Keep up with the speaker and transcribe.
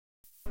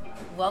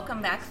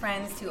Welcome back,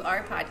 friends, to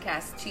our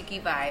podcast, Cheeky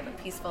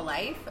Vibe, Peaceful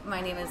Life.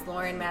 My name is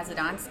Lauren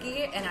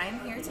Mazadonsky, and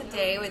I'm here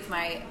today with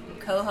my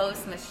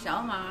co-host,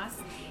 Michelle Moss.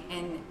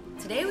 And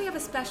today we have a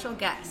special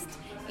guest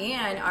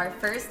and our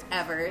first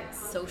ever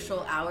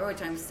social hour,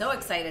 which I'm so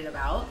excited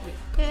about.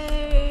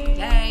 Yay!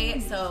 Yay!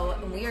 So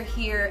we are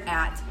here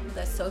at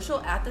the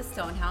Social at the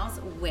Stonehouse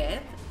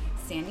with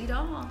Sandy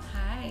Dahl.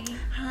 Hi.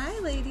 Hi,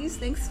 ladies.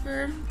 Thanks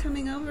for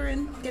coming over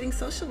and getting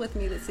social with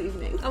me this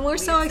evening. And we're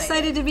so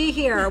excited to be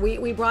here.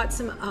 We brought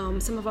some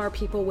of our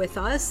people with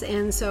us,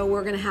 and so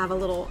we're going to have a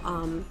little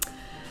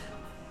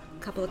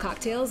couple of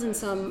cocktails and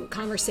some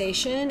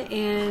conversation.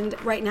 And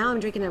right now I'm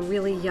drinking a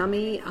really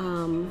yummy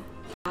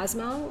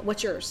Cosmo.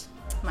 What's yours?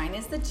 Mine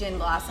is the Gin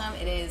Blossom.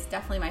 It is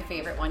definitely my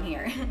favorite one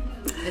here.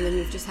 And then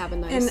you just have a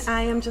nice... And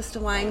I am just a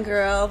wine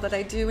girl, but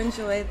I do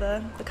enjoy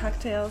the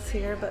cocktails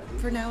here. But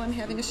for now, I'm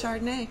having a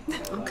Chardonnay.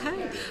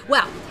 Okay.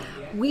 Well,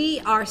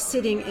 we are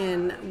sitting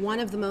in one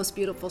of the most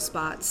beautiful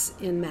spots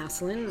in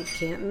Massillon,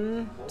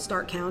 Canton,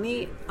 Stark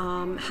County.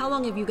 How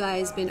long have you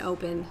guys been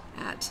open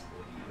at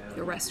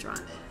your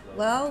restaurant?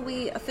 Well,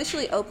 we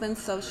officially opened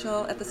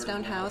Social at the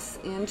Stonehouse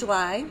in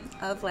July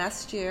of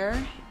last year.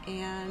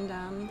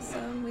 And so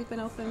we've been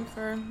open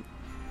for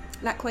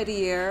not quite a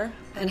year.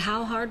 And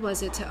how hard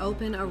was it to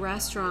open a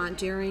restaurant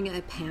during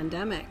a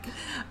pandemic?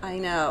 I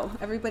know.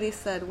 Everybody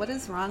said, "What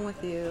is wrong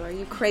with you? Are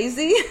you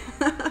crazy?"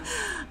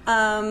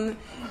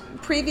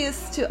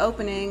 Previous to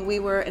opening, we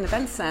were an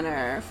event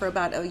center for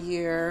about a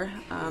year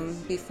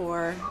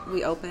before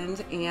we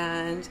opened,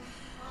 and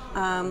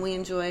we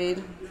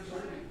enjoyed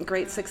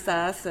great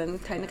success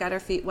and kind of got our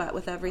feet wet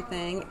with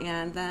everything.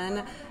 And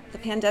then the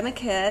pandemic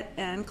hit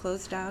and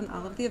closed down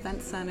all of the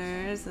event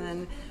centers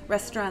and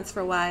restaurants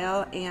for a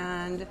while.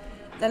 And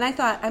then I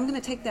thought, I'm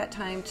going to take that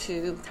time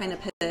to kind of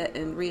pivot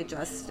and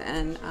readjust.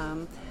 And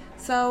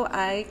so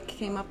I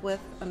came up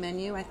with a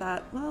menu. I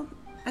thought, well,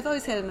 I've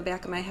always had it in the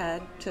back of my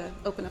head to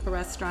open up a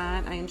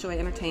restaurant. I enjoy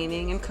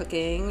entertaining and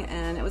cooking,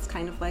 and it was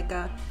kind of like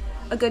a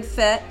good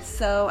fit.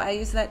 So I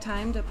used that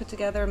time to put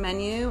together a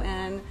menu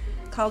and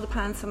called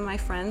upon some of my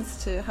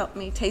friends to help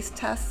me taste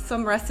test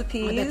some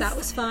recipes. I bet that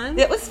was fun.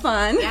 It was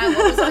fun. Yeah,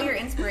 what was all your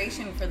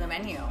inspiration for the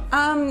menu?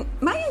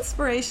 My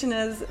inspiration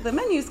is, the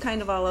menu's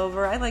kind of all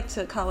over. I like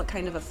to call it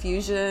kind of a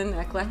fusion,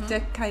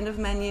 eclectic kind of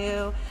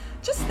menu.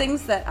 Just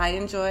things that I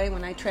enjoy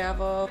when I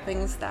travel,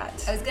 things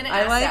that I was going to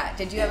ask that.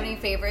 Did you have any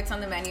favorites on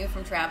the menu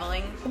from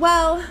traveling?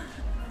 Well,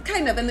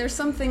 kind of, and there's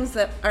some things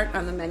that aren't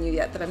on the menu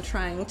yet that I'm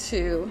trying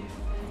to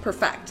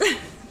perfect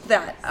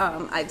that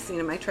I've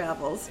seen in my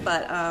travels,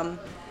 but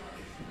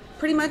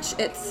pretty much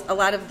it's a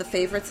lot of the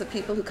favorites of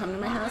people who come to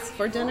my house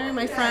for dinner,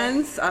 my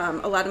friends.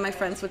 A lot of my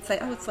friends would say,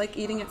 oh, it's like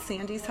eating at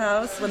Sandy's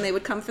house when they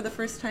would come for the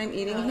first time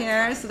eating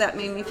here, so that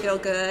made me feel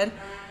good.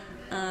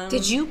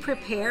 Did you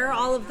prepare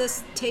all of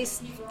this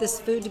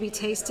food to be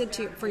tasted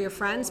for your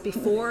friends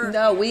before?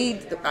 No,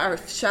 our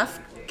chef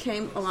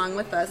came along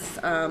with us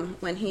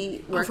when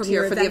he worked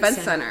here for the event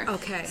center.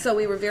 Okay. So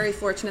we were very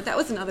fortunate. That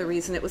was another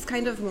reason. It was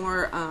kind of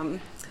more,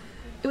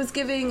 it was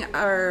giving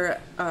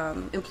our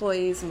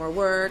employees more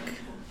work,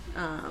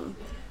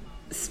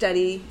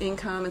 steady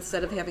income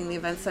instead of having the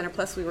event center.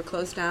 Plus we were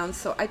closed down.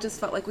 So I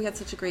just felt like we had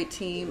such a great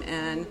team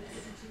and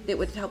it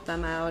would help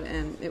them out,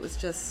 and it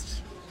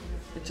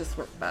just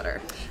worked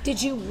better.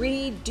 Did you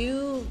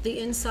redo the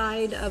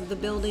inside of the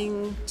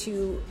building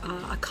to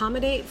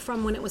accommodate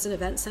from when it was an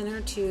event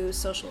center to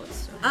social?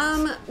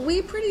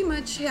 We pretty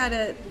much had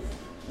it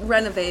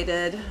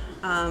renovated.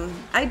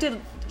 I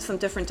did some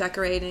different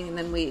decorating, and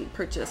then we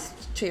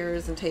purchased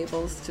chairs and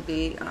tables to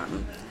be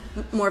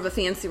more of a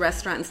fancy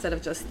restaurant instead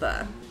of just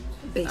the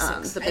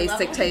basics. The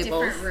basic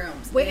tables. Different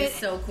rooms. Wait, it's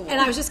so cool.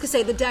 And I was just going to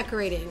say the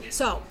decorating.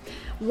 So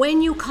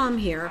when you come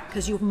here,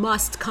 because you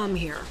must come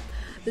here,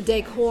 the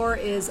decor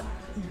is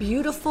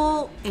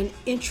beautiful and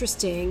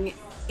interesting.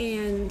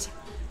 And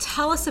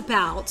tell us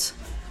about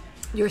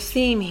your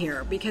theme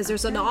here, because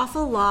there's an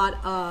awful lot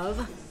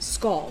of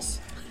skulls.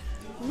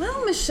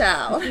 Well,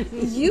 Michelle,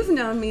 you've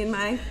known me in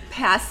my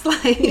past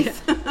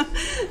life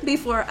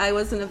before I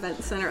was an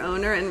event center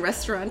owner and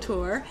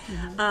restaurateur.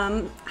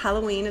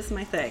 Halloween is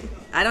my thing.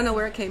 I don't know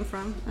where it came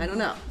from. I don't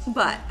know.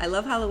 But I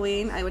love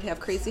Halloween. I would have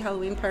crazy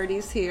Halloween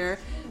parties here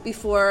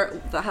before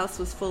the house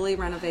was fully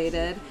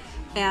renovated.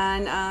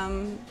 And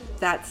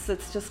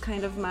it's just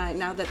kind of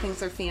now that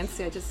things are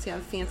fancy, I just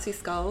have fancy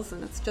skulls,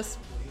 and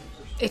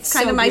it's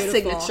kind of my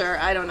signature.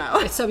 I don't know.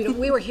 It's so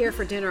beautiful. We were here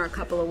for dinner a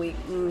couple of weeks,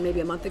 maybe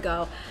a month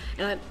ago,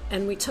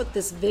 and we took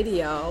this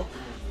video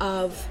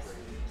of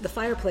the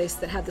fireplace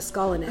that had the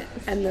skull in it.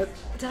 And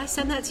did I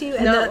send that to you?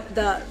 And no.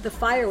 the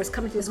fire was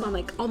coming through the skull. I'm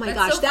like, oh my That's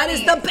gosh, so that funny.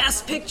 is the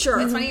best picture.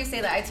 It's funny you say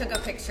that. I took a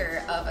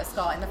picture of a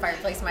skull in the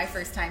fireplace my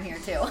first time here,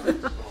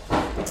 too.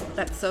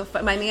 That's so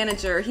fun. My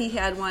manager, he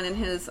had one in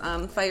his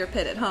fire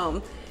pit at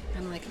home.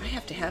 I'm like, I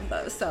have to have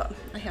those. So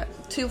I have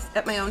 2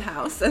 at my own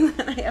house, and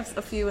then I have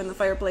a few in the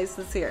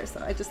fireplaces here.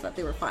 So I just thought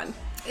they were fun.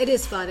 It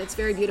is fun. It's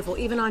very beautiful.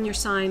 Even on your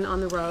sign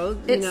on the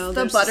road, it's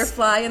the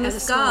butterfly and the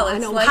skull.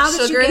 It's like How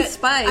did sugar you and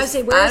spice. I would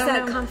say, where does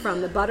that come from?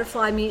 The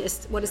butterfly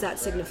what does that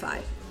signify?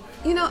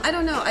 I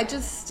don't know.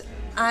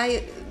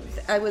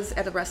 I was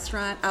at a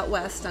restaurant out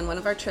west on one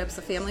of our trips,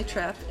 a family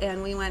trip,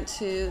 and we went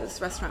to this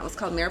restaurant. It was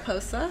called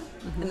Mariposa,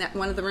 and that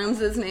one of the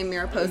rooms is named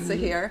Mariposa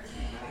here.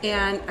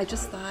 And I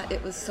just thought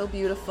it was so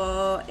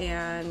beautiful,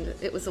 and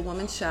it was a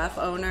woman chef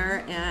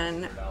owner,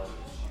 and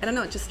I don't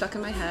know, it just stuck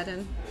in my head.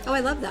 And Oh, I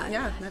love that.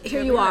 Yeah,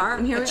 here you are,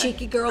 a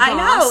cheeky girl boss. I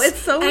know, it's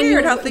so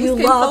weird how things came full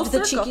You loved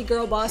the circle. cheeky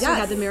girl boss. Yes. You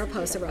had the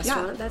Mariposa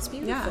restaurant. Yeah. That's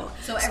beautiful.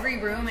 Yeah. So every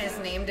room is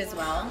named as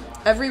well?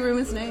 Every room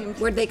is named.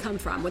 Where'd they come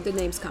from? Where'd the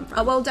names come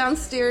from? Well,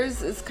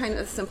 downstairs is kind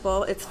of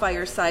simple. It's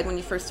fireside when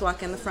you first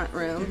walk in the front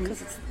room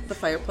because it's the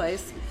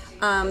fireplace.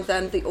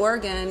 Then the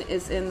organ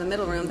is in the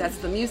middle room. That's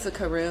the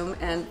musica room,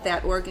 and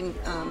that organ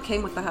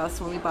came with the house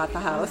when we bought the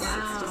house.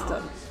 Wow. It's just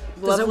a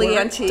Does it lovely work?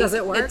 antique. Does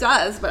it work? It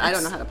does, but I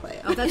don't know how to play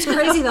it. Oh, that's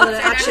crazy though. That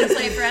it Actually, actually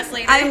play for us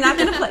later. I'm not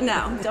going to play.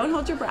 No, don't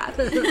hold your breath.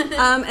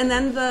 And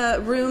then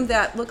the room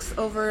that looks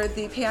over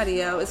the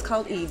patio is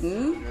called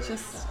Eden.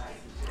 Just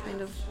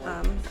kind of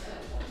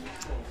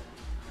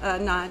a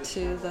nod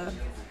to the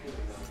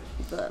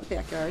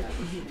backyard.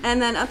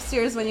 And then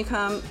upstairs,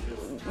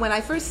 when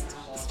I first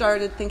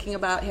started thinking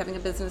about having a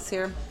business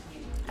here,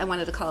 I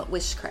wanted to call it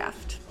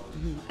Wishcraft.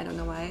 I don't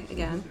know why.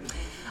 Again.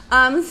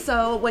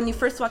 So when you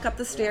first walk up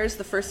the stairs,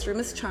 the first room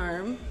is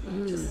Charm,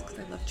 just because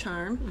I love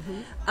Charm.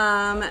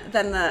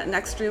 Then the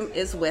next room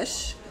is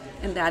Wish,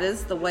 and that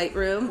is the white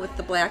room with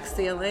the black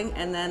ceiling.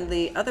 And then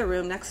the other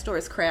room next door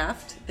is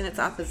Craft, and it's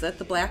opposite,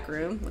 the black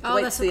room with the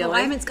white that's so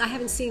ceiling. cool. I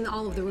haven't seen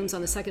all of the rooms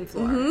on the second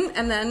floor.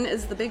 And then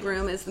the big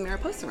room is the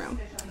Mariposa room.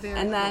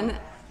 Then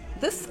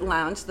this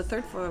lounge, the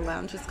third floor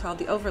lounge, is called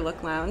the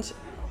Overlook Lounge.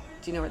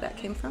 Do you know where that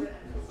came from?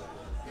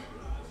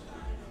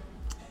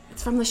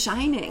 It's from The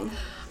Shining.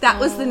 That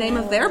was the name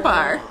of their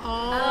bar.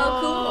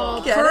 Oh,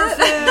 cool. Get it?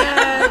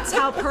 Perfect.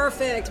 How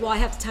perfect. Well, I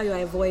have to tell you, I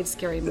avoid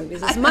scary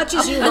movies. As much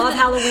as you love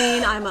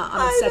Halloween, I'm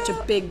such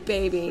a big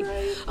baby.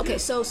 Right. Okay,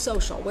 so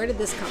Social. Where did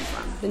this come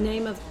from? The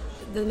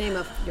name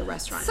of your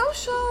restaurant.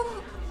 Social,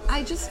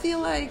 I just feel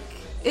like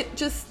it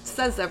just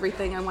says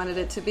everything I wanted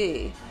it to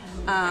be.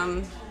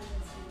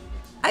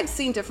 I've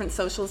seen different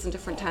socials in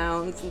different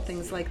towns and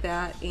things like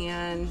that,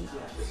 and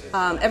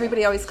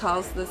everybody always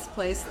calls this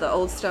place the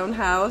Old Stone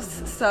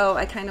House, so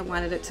I kind of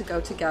wanted it to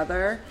go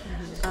together.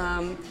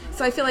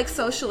 So I feel like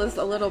Social is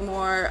a little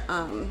more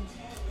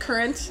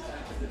current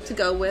to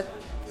go with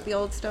the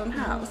Old Stone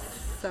House,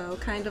 so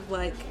kind of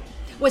like...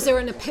 Was there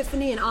an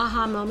epiphany, an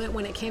aha moment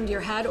when it came to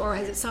your head, or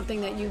is it something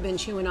that you've been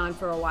chewing on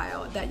for a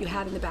while that you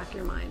had in the back of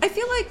your mind? I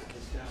feel like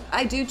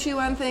I do chew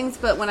on things,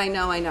 but when I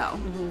know, I know.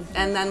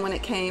 And then when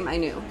it came, I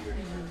knew.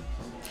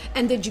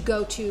 And did you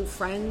go to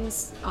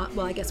friends?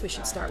 Well, I guess we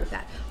should start with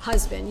that.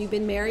 Husband, you've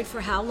been married for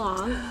how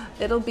long?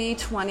 It'll be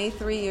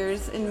 23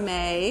 years in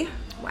May.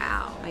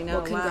 Wow. I know.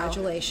 Well,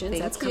 congratulations. Wow.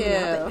 That's Thank coming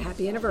you. up.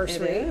 Happy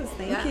anniversary. It is.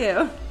 Thank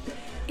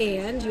you.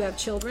 And you have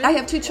children? I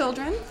have 2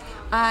 children.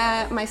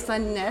 My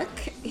son, Nick,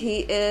 he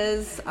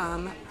is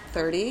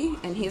 30,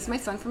 and he is my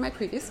son from my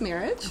previous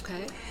marriage.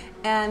 Okay.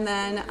 And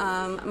then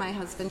my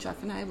husband,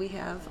 Jeff, and I, we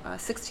have a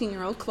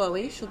 16-year-old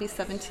Chloe. She'll be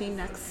 17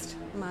 next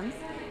month.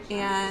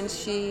 And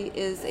she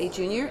is a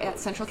junior at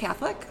Central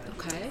Catholic.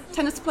 Okay.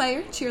 Tennis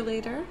player,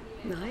 cheerleader.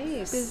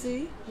 Nice.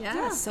 Busy.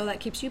 Yeah. So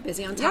that keeps you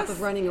busy on top Yes. of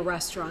running a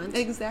restaurant.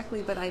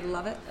 Exactly, but I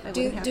love it.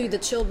 Do the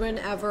children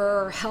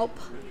ever help?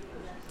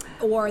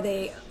 Or are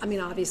they, I mean,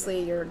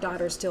 obviously your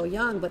daughter's still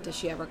young, but does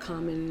she ever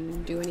come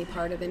and do any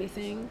part of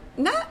anything?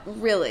 Not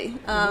really.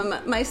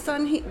 My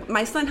son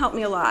helped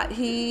me a lot.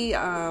 He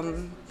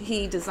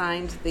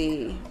designed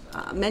the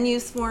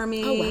menus for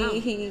me. Oh, wow.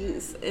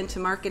 He's into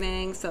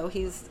marketing, so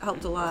he's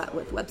helped a lot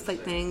with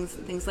website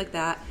things like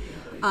that.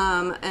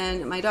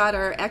 And my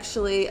daughter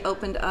actually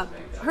opened up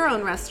her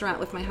own restaurant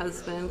with my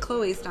husband,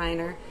 Chloe's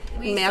Diner.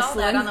 We in saw Massillon.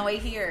 that on the way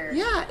here.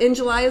 Yeah, in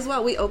July as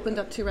well. We opened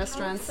up 2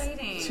 restaurants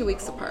exciting. 2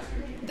 weeks apart.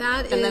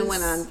 And then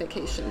went on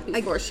vacation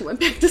before she went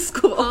back to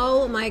school.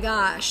 Oh my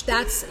gosh,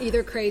 that's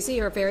either crazy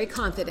or very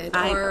confident,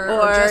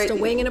 or just a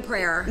wing and a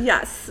prayer.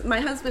 Yes, my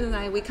husband and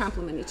I, we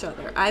complement each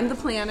other. I'm the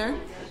planner,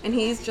 and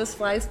he's just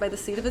flies by the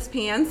seat of his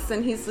pants,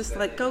 and he's just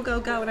like, go, go,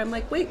 go, and I'm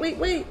like, wait.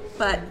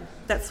 But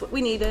that's what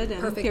we needed, and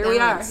Perfect here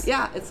balance. we are.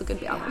 Yeah, it's a good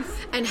balance.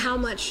 And how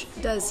much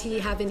does he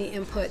have any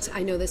input?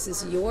 I know this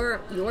is your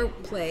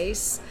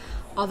place,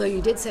 although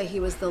you did say he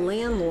was the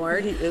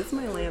landlord. He is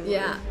my landlord.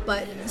 Yeah,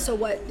 but so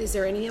what, is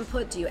there any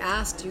input? Do you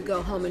ask? Do you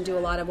go home and do a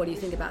lot of, what do you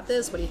think about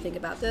this? What do you think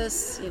about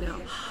this? You know.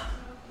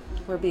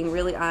 We're being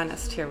really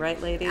honest here, right,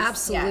 ladies?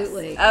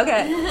 Absolutely. Yes.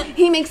 Okay.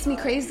 He makes me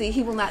crazy.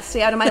 He will not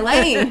stay out of my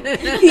lane.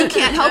 He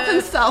can't help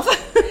himself.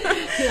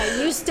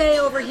 Yeah, you stay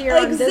over here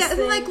on this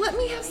thing. Like, let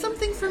me have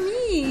something for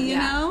me, you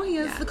know? He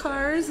has the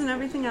cars and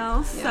everything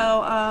else. Yeah.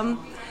 So,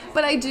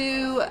 but I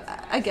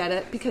get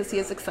it, because he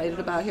is excited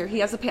about here. He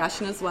has a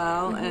passion as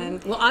well.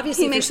 And Well,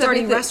 obviously, he if you're makes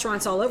starting everything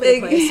restaurants all over the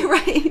place.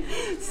 Right.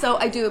 So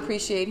I do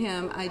appreciate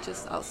him. I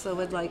just also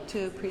would like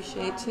to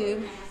appreciate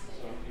to,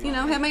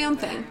 have my own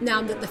thing.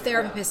 Now that the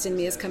therapist in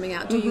me is coming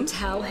out, do you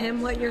tell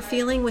him what you're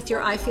feeling with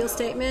your I feel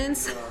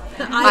statements?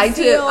 I do.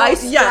 feel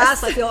stressed,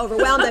 Yes. I feel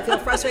overwhelmed, I feel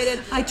frustrated.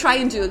 I try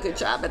and do a good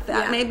job at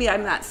that. Yeah. Maybe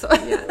I'm not so.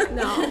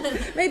 No.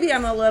 Maybe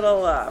I'm a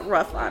little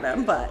rough on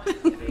him, but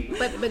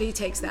But he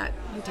takes that.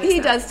 he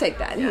does take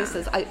that, and he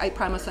says, I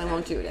promise I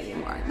won't do it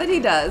anymore. But he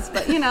does.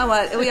 But you know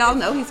what? We all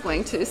know he's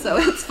going to, so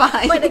it's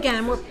fine. But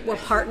again, we're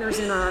partners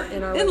in our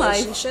In life.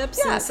 relationships,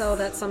 and Yes. so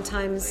that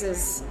sometimes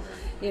is,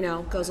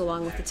 goes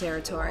along with the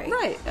territory.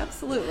 Right,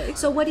 absolutely.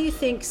 So what do you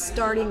think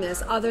starting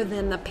this, other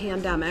than the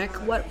pandemic,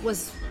 what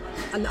was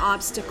an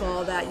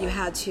obstacle that you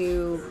had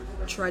to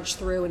trudge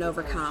through and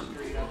overcome?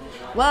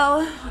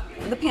 Well,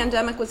 the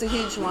pandemic was a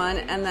huge one,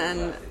 and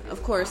then,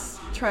 of course,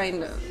 trying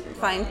to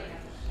find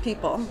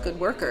people, good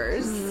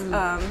workers.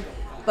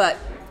 But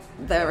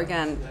there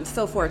again,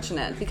 so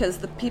fortunate because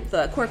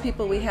the core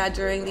people we had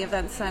during the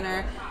event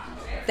center,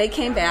 they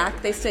came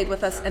back, they stayed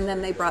with us, and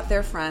then they brought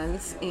their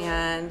friends.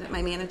 And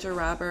my manager,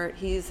 Robert,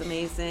 he's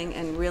amazing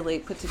and really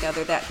put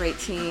together that great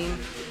team.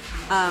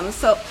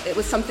 So it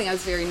was something I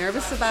was very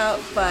nervous about,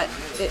 but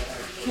it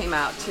came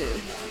out to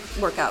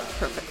work out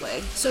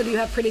perfectly. So do you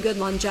have pretty good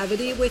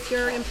longevity with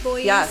your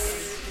employees?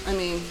 Yes. I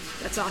mean,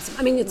 That's awesome.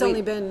 I mean, it's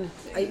only been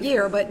a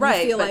year, but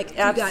right, you feel but like you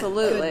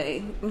absolutely.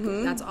 got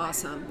good. That's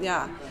awesome.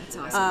 Yeah. That's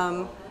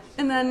awesome.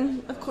 And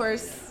then, of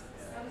course,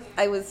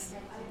 I was,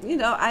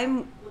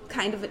 I'm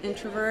kind of an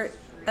introvert.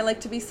 I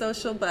like to be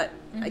social, but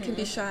I can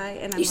be shy.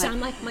 And I'm You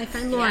sound like my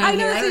friend Lauren. I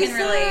know, here. I she can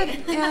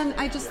relate. said. And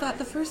I just thought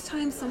the first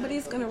time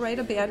somebody's going to write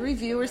a bad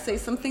review or say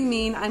something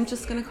mean, I'm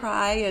just going to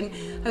cry. And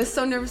I was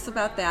so nervous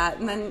about that.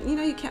 And then,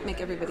 you can't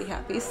make everybody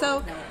happy.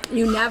 So,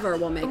 You never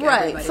will make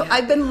right. everybody So happy.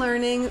 I've been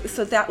learning.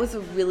 So that was a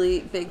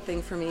really big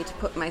thing for me to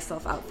put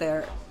myself out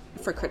there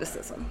for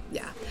criticism.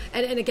 Yeah,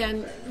 and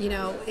again,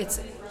 it's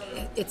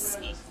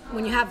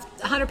when you have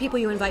 100 people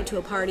you invite to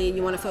a party,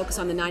 you want to focus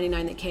on the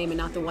 99 that came and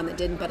not the one that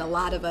didn't. But a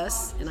lot of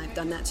us, and I've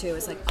done that too,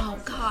 is like, oh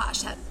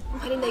gosh,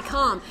 why didn't they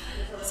come?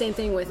 Same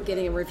thing with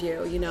getting a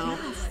review.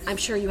 I'm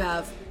sure you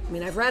have. I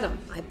mean, I've read them.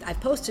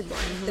 I've posted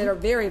one that are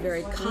very,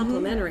 very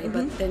complimentary.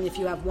 But then if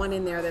you have one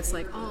in there that's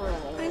like,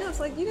 oh, I know, it's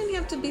like, you didn't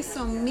have to be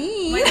so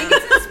mean. Well, I think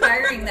it's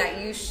inspiring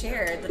that you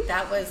shared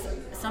that was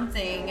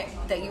something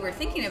that you were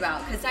thinking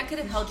about, because that could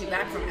have held you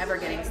back from ever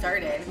getting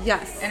started.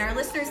 Yes. And our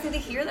listeners need to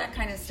hear that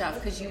kind of stuff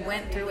because you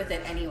went through with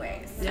it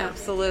anyways. Yeah,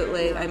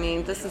 absolutely. I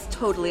mean, this is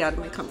totally out of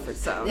my comfort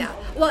zone. yeah.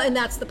 Well, and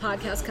that's the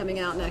podcast coming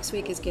out next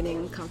week, is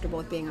getting comfortable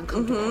with being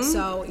uncomfortable.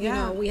 So,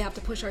 Yeah. we have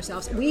to push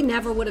ourselves. We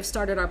never would have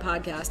started our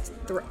podcast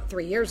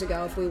 3 years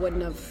ago if we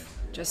wouldn't have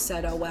just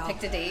said, oh, well.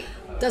 Picked a date.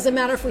 Doesn't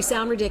matter if we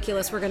sound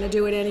ridiculous, we're going to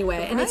do it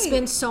anyway. And it's Right.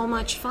 been so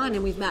much fun,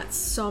 and we've met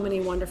so many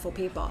wonderful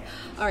people.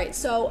 All right,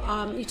 so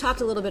you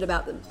talked a little bit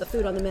about the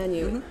food on the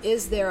menu.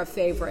 Is there a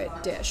favorite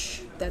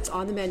dish that's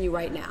on the menu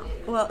right now?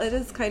 Well, it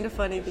is kind of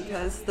funny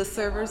because the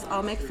servers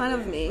all make fun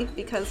of me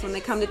because when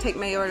they come to take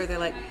my order, they're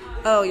like,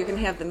 oh, you're going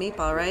to have the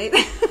meatball, right?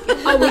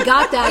 Oh, we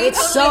got that.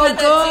 It's Totally so got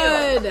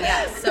that too. good.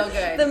 Yeah, so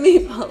good. The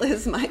meatball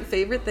is my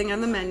favorite thing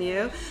on the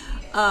menu.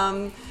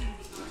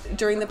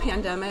 During the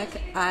pandemic,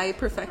 I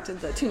perfected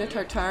the tuna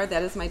tartare.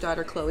 That is my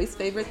daughter Chloe's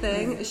favorite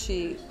thing.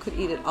 She could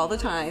eat it all the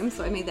time,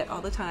 so I made that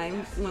all the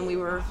time when we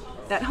were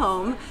at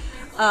home.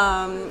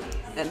 And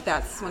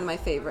that's one of my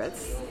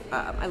favorites.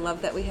 I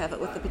love that we have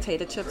it with the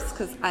potato chips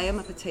because I am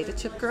a potato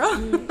chip girl.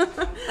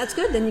 That's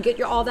good. Then you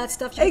get all that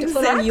stuff you have to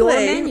put on your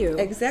menu.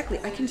 Exactly.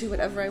 I can do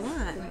whatever I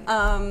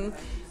want.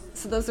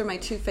 So those are my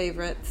two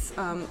favorites.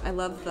 I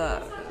love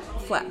the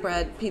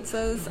flatbread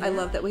pizzas. I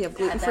love that we have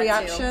gluten-free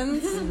that too.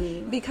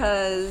 options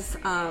because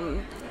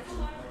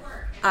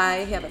I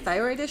have a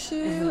thyroid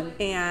issue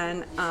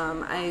and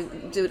I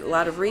do a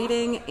lot of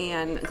reading,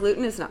 and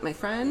gluten is not my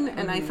friend,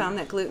 and I found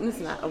that gluten is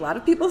not a lot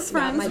of people's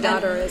friends. my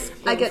daughter And is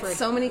I get gluten-free.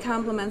 so many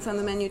compliments on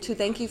the menu too.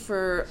 Thank you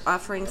for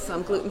offering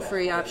some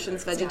gluten-free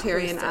options,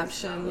 vegetarian please do.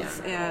 options,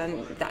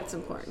 and that's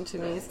important to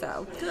me.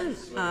 So,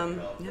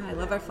 yeah, I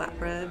love our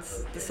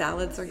flatbreads. The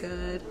salads are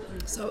good.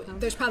 So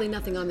there's probably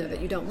nothing on there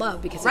that you don't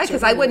love because Right, it's your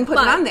 'cause I wouldn't put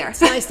it But on there.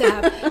 It's nice to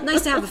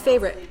have a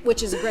favorite,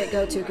 which is a great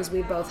go-to because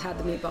we both had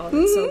the meatball.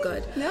 It's so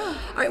good. Yeah.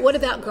 All right, what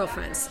about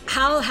girlfriends?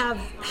 How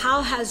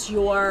has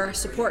your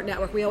support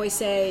network? We always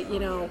say,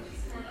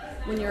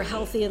 when you're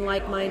healthy and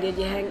like-minded,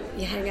 you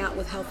hang out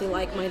with healthy,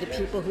 like-minded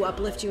people who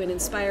uplift you and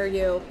inspire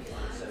you.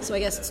 So I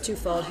guess it's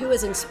twofold. Who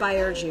has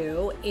inspired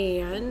you,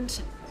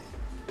 and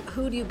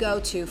who do you go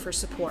to for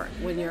support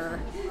when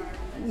you're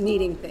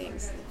needing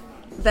things?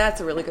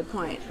 That's a really good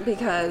point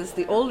because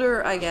the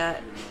older I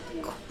get,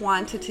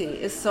 quantity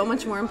is so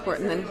much more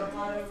important than,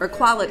 or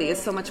quality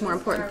is so much more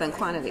important than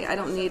quantity. I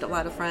don't need a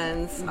lot of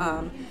friends.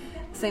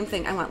 Same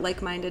thing. I want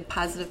like-minded,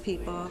 positive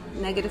people.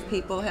 Negative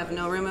people have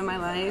no room in my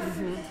life.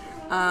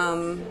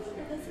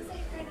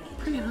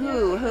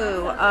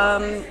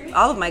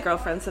 All of my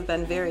girlfriends have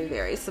been very,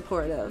 very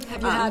supportive.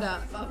 Have you had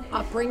a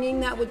upbringing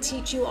that would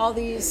teach you all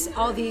these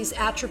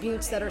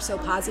attributes that are so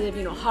positive?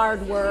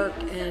 Hard work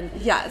and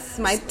Yes,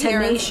 my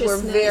parents were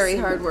tenaciousness. very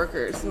hard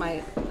workers.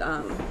 My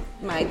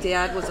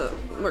dad was a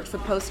worked for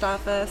the post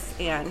office,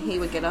 and he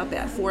would get up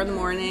at 4 in the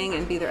morning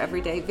and be there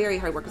every day. Very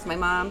hard workers. My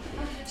mom,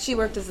 she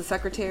worked as a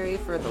secretary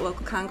for the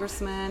local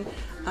congressman,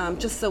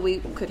 just so we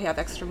could have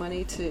extra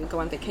money to go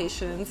on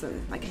vacations,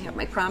 and I could have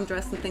my prom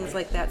dress and things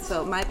like that.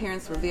 So my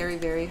parents were very,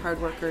 very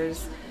hard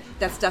workers.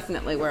 That's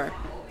definitely where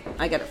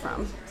I get it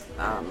from.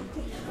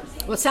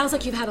 Well, it sounds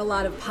like you've had a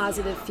lot of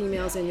positive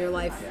females in your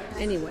life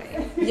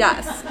anyway.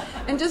 Yes.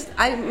 And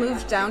I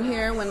moved down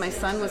here when my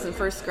son was in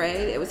first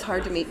grade. It was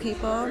hard to meet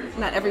people.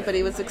 Not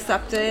everybody was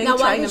accepting. Now,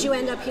 why did you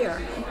end up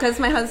here? Because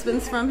my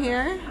husband's from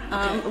here.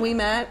 We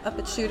met up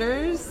at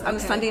Shooters on a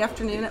Sunday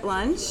afternoon at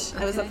lunch.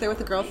 I was up there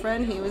with a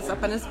girlfriend. He was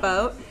up on his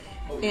boat.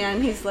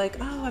 And he's like,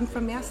 oh, I'm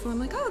from Massillon. I'm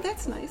like, oh,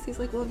 that's nice. He's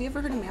like, well, have you ever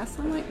heard of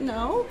Massillon? I'm like,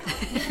 no.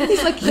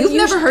 He's like, you've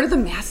never heard of the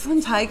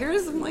Massillon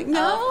Tigers? I'm like,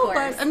 no,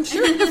 but I'm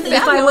sure they're fabulous.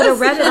 If I would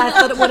have read it,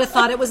 I would have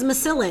thought it was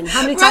Massillon.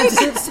 How many times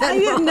did you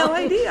say I had no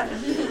idea.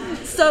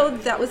 So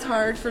that was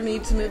hard for me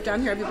to move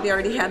down here. Everybody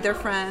already had their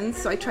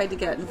friends, so I tried to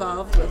get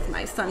involved with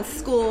my son's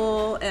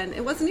school, and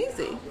it wasn't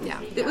easy.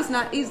 Yeah. It was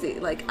not easy.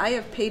 Like, I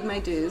have paid my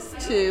dues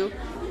to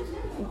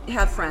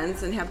have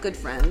friends and have good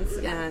friends.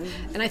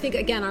 And I think,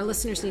 again, our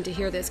listeners need to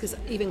hear this, because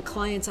even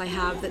clients I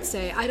have that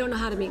say, I don't know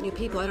how to meet new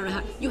people, I don't know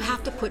how. You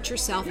have to put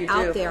yourself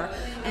out there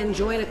and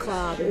join a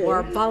club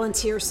or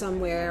volunteer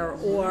somewhere,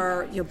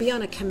 or be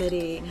on a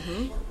committee.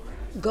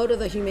 Go to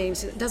the Humane.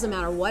 It doesn't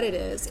matter what it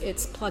is.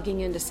 It's plugging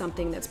into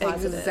something that's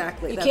positive.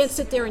 Exactly. You can't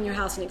sit there in your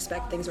house and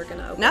expect things are going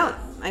to open. No,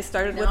 I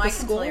started with the I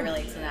school. can totally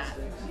relate to that.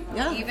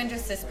 Yeah. Even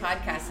just this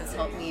podcast has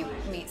helped me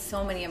meet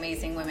so many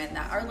amazing women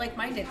that are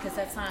like-minded, because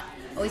that's not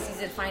always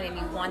easy to find, and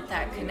you want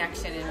that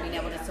connection and being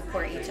able to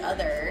support each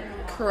other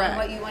on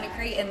what you want to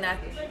create. And that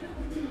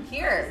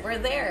here, we're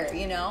there,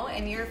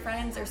 and your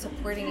friends are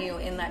supporting you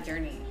in that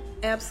journey.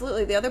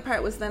 Absolutely. The other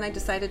part was then I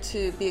decided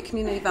to be a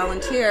community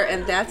volunteer,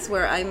 and that's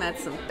where I met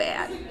some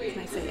badass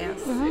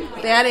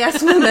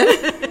women.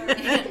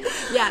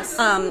 Yes.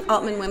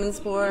 Altman Women's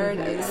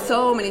Board.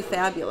 So many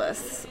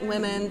fabulous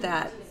women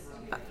that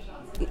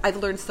I've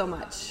learned so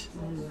much.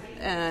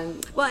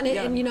 And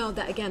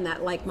that again,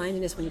 that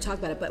like-mindedness when you talk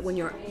about it, but when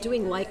you're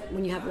doing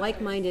when you have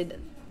like-minded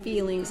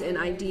feelings and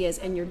ideas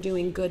and you're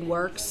doing good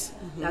works,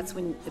 that's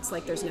when it's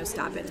like there's no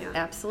stopping you.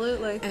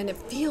 Absolutely. And it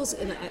feels,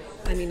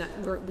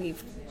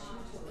 we've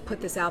put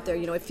this out there,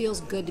 it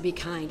feels good to be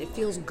kind. It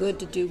feels good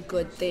to do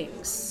good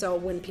things. So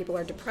when people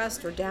are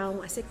depressed or down,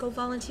 I say go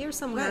volunteer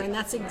somewhere. Right. And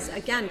that's,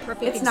 again,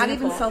 perfect It's example. not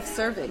even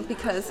self-serving,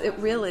 because it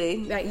really,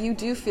 you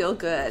do feel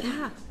good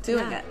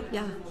doing it.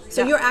 Yeah.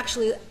 So you're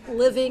actually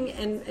living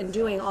and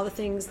doing all the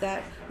things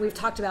that we've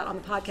talked about on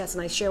the podcast,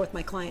 and I share with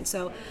my clients.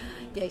 So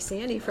yay,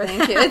 Sandy, for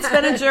Thank you. It's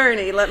been a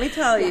journey, let me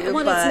tell you.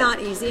 Well, it's not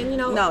easy. And,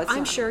 no, it's I'm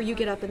not. sure you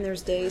get up and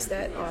there's days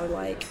that are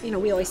like,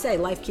 we always say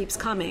life keeps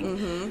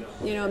coming.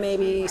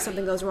 Maybe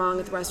something goes wrong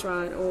at the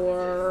restaurant,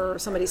 or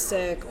somebody's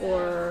sick,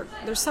 or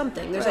there's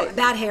something. There's a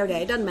bad hair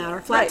day. It doesn't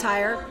matter. Flat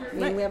tire.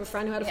 We have a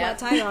friend who had a flat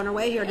tire on her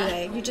way here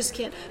today. You just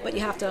can't, but you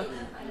have to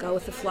go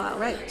with the flow.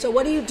 Right. So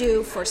what do you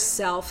do for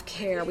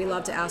self-care? We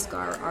love to ask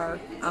our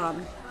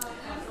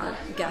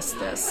guests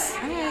this.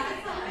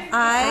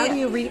 How do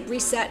you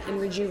reset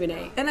and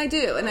rejuvenate? And I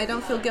do, and I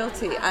don't feel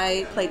guilty.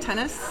 I play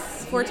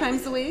tennis 4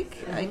 times a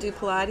week. I do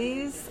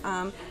Pilates,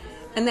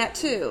 and that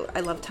too. I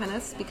love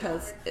tennis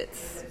because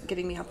it's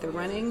getting me out there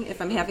running.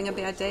 If I'm having a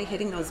bad day,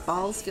 hitting those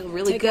balls feel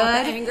really good. Take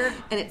out the anger.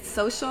 And it's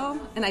social.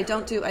 And I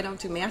don't do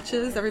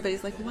matches.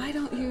 Everybody's like, why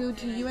don't you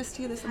do UST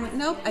this? I'm like,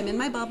 nope, I'm in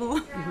my bubble,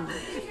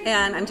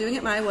 and I'm doing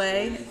it my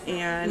way.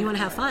 And you want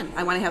to have fun.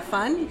 I want to have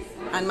fun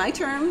on my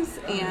terms,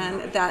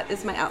 and that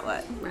is my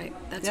outlet. Right.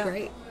 That's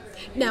great.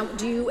 Now,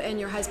 do you and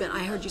your husband,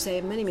 I heard you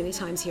say many, many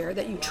times here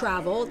that you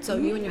travel, so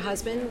you and your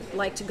husband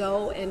like to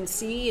go and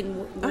see,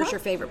 and where's your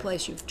favorite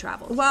place you've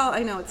traveled? Well,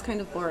 I know it's kind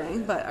of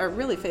boring, but our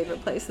really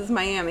favorite place is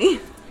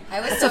Miami.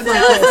 I was so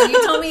jealous when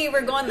you told me you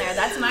were going there.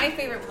 That's my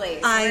favorite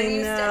place.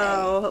 I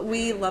know.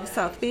 We love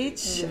South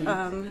Beach.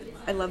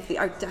 I love the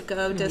Art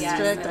Deco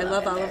district. I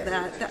love all of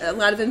that. A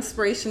lot of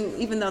inspiration,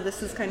 even though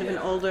this is kind of an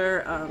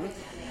older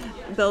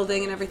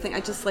building and everything. I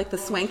just like the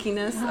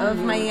swankiness of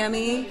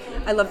Miami.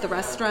 I love the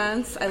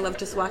restaurants. I love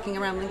just walking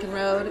around Lincoln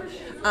Road.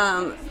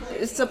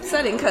 It's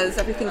upsetting because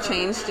everything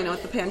changed,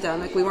 with the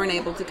pandemic. We weren't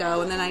able to go,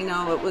 and then I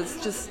know it was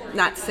just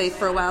not safe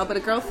for a while. But a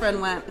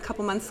girlfriend went a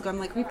couple months ago. I'm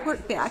like,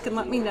 report back and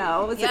let me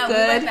know. Was it good? Yeah,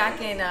 we went back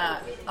in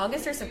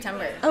August or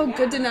September. Oh,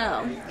 good to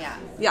know. Yeah.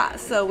 Yeah,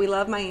 so we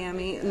love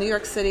Miami. New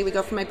York City, we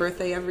go for my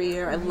birthday every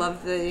year. I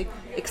love the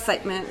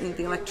excitement and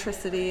the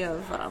electricity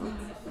of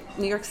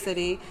New York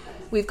City.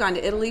 We've gone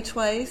to Italy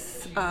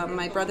twice.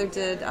 My brother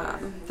did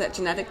that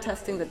genetic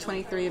testing, the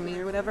 23andMe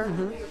or whatever.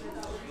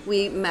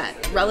 We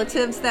met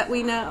relatives that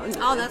we know.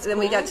 Oh, that's Then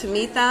cool. we got to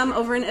meet them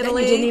over in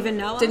Italy. And you didn't even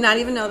know them? Did not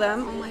even know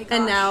them. Oh, my gosh.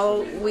 And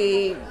now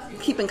we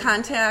keep in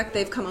contact.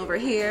 They've come over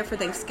here for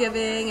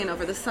Thanksgiving and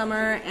over the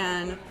summer.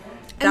 And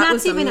And that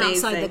that's was even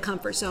amazing. outside the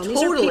comfort zone. Totally.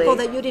 These are people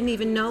that you didn't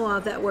even know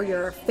of that were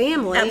your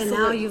family, Absolutely.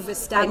 and now you've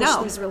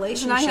established these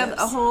relationships. And I have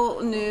a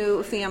whole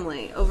new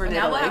family over in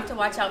Now Italy. we'll have to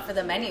watch out for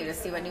the menu to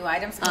see what new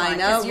items come I on.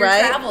 know, 'cause your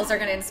right? travels are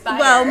going to inspire.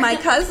 Well, my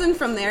cousin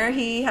from there,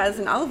 he has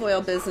an olive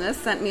oil business,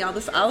 sent me all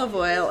this olive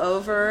oil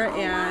over,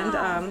 and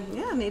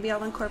yeah, maybe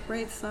I'll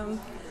incorporate some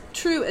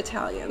true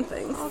Italian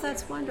things. Oh,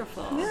 that's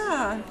wonderful.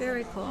 Yeah.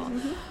 Very cool.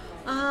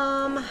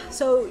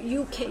 So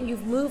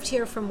you've moved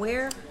here from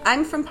where?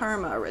 I'm from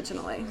Parma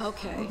originally.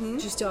 Okay. Do you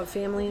still have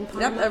family in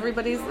Parma? Yep,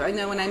 I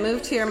know when I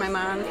moved here, my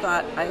mom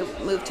thought I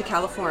moved to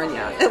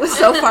California. It was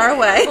so far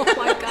away. Oh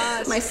my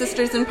gosh. My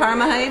sister's in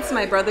Parma Heights,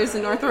 my brother's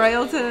in North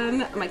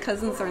Royalton, my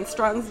cousins are in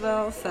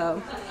Strongsville,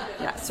 so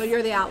yes. So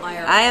you're the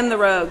outlier. I am the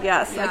rogue,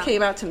 yes. Yeah. I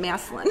came out to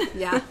Maslin.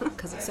 Yeah,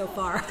 because it's so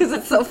far. Because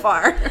it's so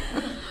far.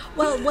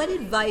 Well, what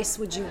advice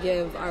would you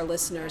give our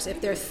listeners if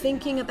they're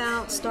thinking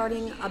about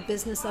starting a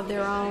business of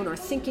their own or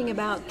thinking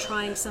about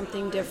trying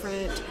something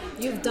different?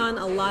 You've done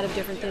a lot of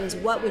different things.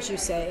 What would you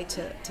say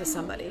to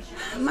somebody?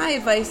 My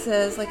advice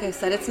is, like I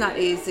said, it's not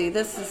easy.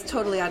 This is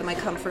totally out of my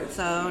comfort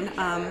zone.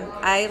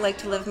 I like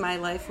to live my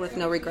life with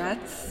no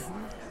regrets.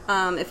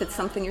 If it's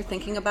something you're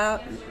thinking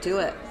about, do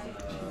it.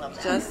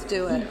 Just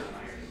do it.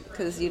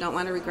 Because you don't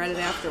want to regret it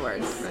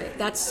afterwards. Right.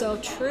 That's so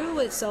true.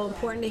 It's so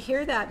important to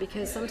hear that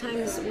because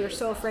sometimes we're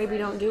so afraid we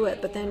don't do it.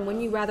 But then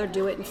when you rather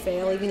do it and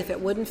fail, even if it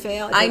wouldn't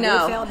fail, if I it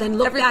know. would fail, then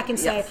look back and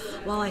say, yes.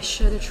 well, I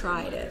should have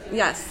tried it.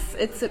 Yes,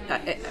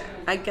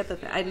 I get that.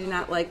 I do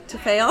not like to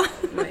fail.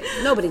 Right.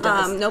 Nobody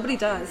does. Nobody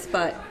does,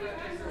 but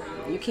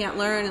you can't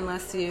learn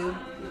unless you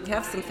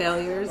have some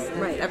failures.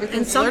 And Right.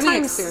 everything's And a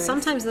learning experience.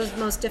 sometimes the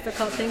most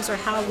difficult things are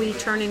how we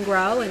turn and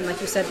grow. And like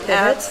you said, pivot.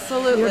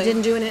 Absolutely. You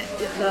didn't doing it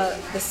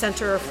the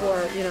center for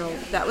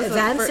That was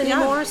events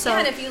anymore. yeah. So Yeah,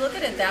 and if you look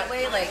at it that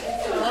way, like,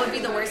 what would be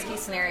the worst case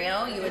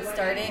scenario? You would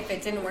start it. If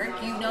it didn't work,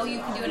 you know you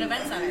can do an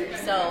event center.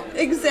 So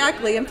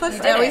Exactly, and plus You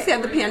I did always it.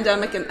 had the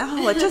pandemic, and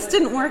it just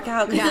didn't work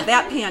out because of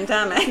that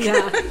pandemic.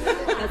 yeah,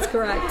 that's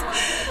correct.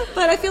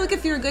 But I feel like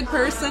if you're a good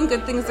person,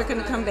 good things are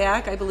going to come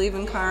back. I believe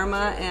in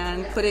karma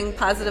and putting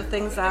positive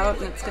things out,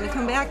 and it's going to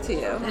come back to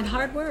you. And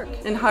hard work.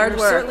 And hard You're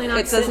work. Certainly not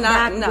It does sitting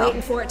not- back no.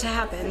 waiting for it to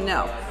happen.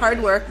 No,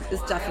 hard work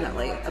is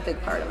definitely a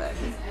big part of it.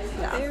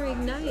 Yeah. Very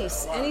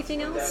nice.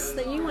 Anything else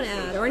that you want to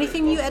add, or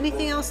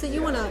anything else that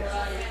you want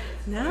to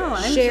No,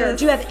 I'm share? just-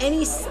 Do you have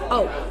any?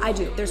 Oh, I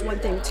do. There's one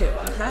thing too.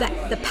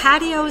 The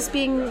patio is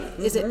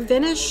is it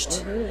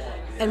finished?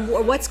 And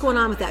what's going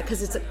on with that?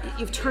 Because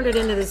you've turned it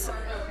into this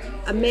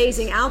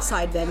amazing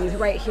outside venue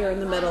right here in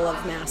the middle of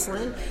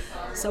Maslin.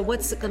 So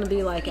what's it going to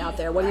be like out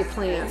there? What are your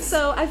plans?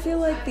 So I feel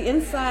like the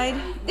inside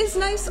is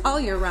nice all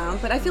year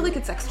round, but I feel like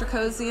it's extra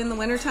cozy in the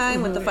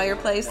wintertime with the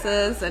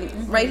fireplaces. And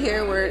right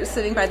here we're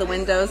sitting by the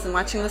windows and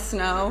watching the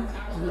snow.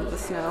 The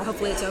snow.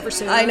 Hopefully it's over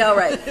soon. I know,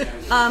 right?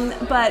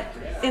 But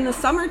in the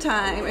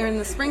summertime or in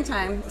the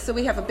springtime, so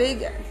we have a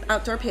big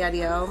outdoor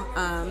patio.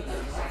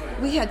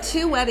 We had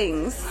 2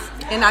 weddings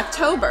in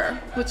October,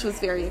 which was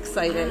very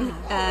exciting.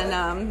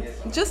 And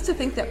just to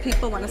think that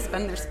people want to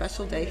spend their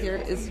special day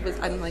here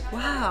I'm like,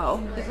 wow.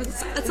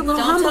 That's a little don't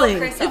humbling. tell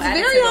Chris. I'll It's add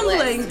it very to the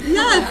humbling. list.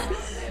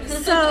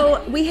 Yes.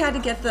 So we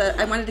had to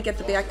I wanted to get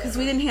the back because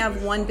we didn't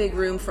have one big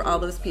room for all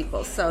those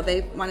people. So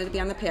they wanted to be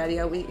on the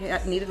patio. We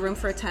needed room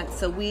for a tent.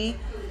 So we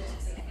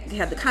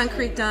had the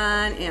concrete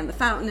done and the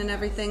fountain and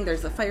everything.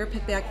 There's a fire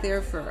pit back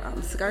there for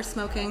cigar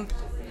smoking.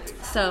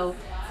 So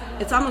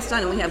it's almost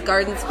done, and we have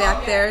gardens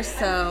back there.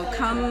 So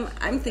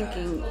I'm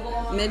thinking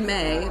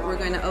mid-May, we're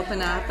going to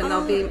open up, and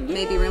there'll be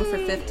maybe room for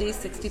 50,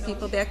 60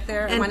 people back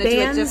there. And I want to do it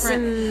bands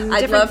different. and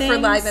I'd different love for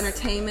live things?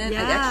 entertainment.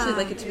 Yeah. I'd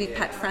actually like it to be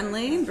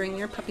pet-friendly. Bring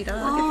your puppy dog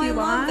if you I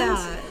love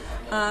want.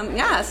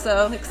 that.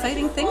 So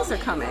exciting things are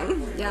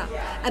coming. Yeah,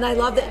 and I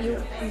love that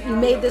you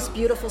made this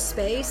beautiful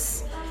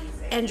space,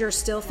 and you're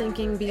still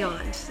thinking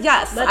beyond.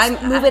 Yes,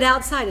 Let's move it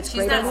outside. It's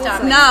great not on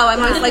stopping. No, I'm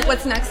always like,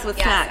 what's next? What's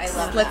Yes, I next?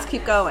 love Let's that.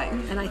 keep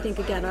going. And I think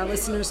again, our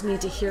listeners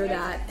need to hear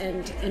that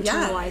and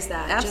internalize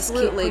that.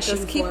 Absolutely.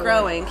 Just keep forward.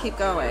 growing. Keep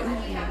going.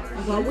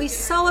 Well, we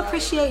so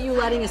appreciate you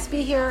letting us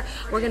be here.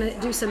 We're going to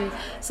do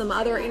some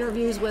other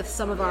interviews with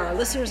some of our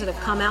listeners that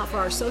have come out for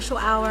our social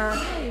hour.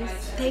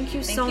 Thank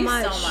you so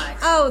much. so much.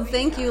 Oh,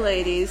 thank you,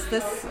 ladies.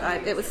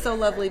 It was so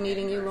lovely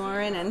meeting you,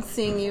 Lauren, and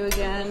seeing you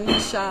again,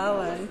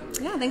 Michelle. And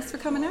yeah, thanks for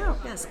coming out.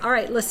 Yes. All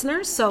right,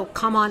 listeners. So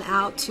come on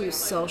out to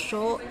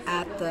social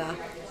at the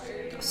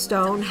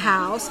Stone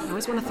House. I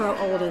always want to throw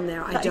old in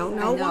there. I don't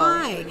know, I know.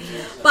 why.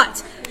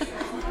 But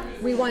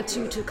we want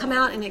you to come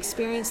out and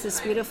experience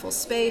this beautiful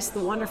space, the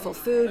wonderful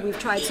food. We've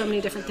tried so many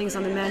different things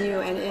on the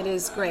menu, and it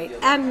is great.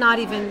 And not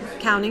even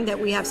counting that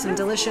we have some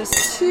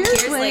delicious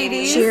Cheers,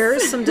 ladies.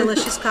 cheers, some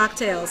delicious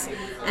cocktails.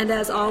 And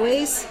as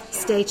always,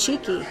 stay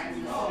cheeky.